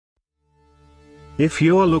If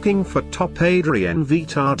you're looking for top Adrienne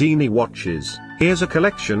Vittadini watches, here's a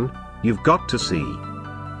collection you've got to see.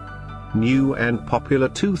 New and popular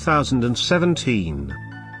 2017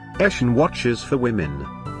 Eshion watches for women.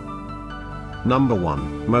 Number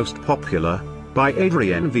 1, most popular, by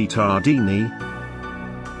Adrienne Vittadini.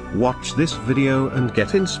 Watch this video and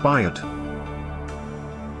get inspired.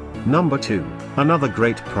 Number 2, another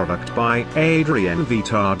great product by Adrienne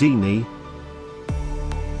Vittadini.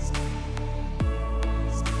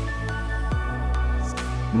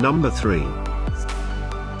 Number 3.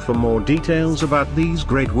 For more details about these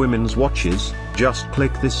great women's watches, just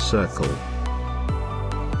click this circle.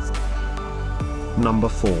 Number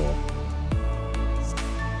 4.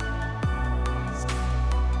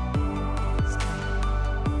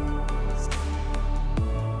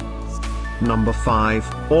 Number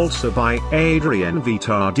 5, also by Adrienne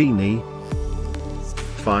Vittadini.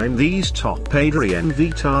 Find these top Adrienne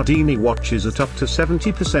Vittadini watches at up to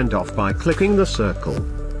 70% off by clicking the circle.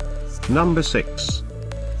 Number 6.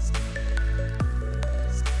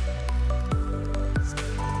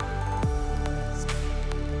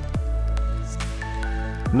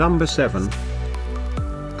 Number 7.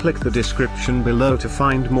 Click the description below to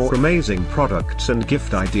find more amazing products and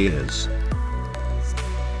gift ideas.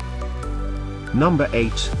 Number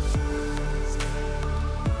 8.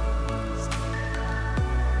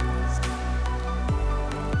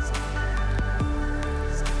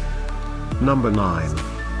 Number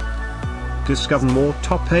 9. Discover more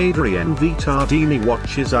top Adrienne Vittadini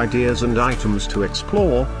watches ideas and items to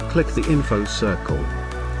explore, click the info circle.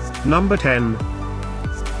 Number 10.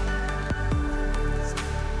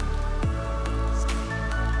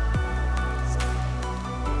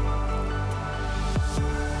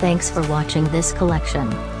 Thanks for watching this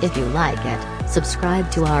collection. If you like it,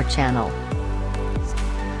 subscribe to our channel.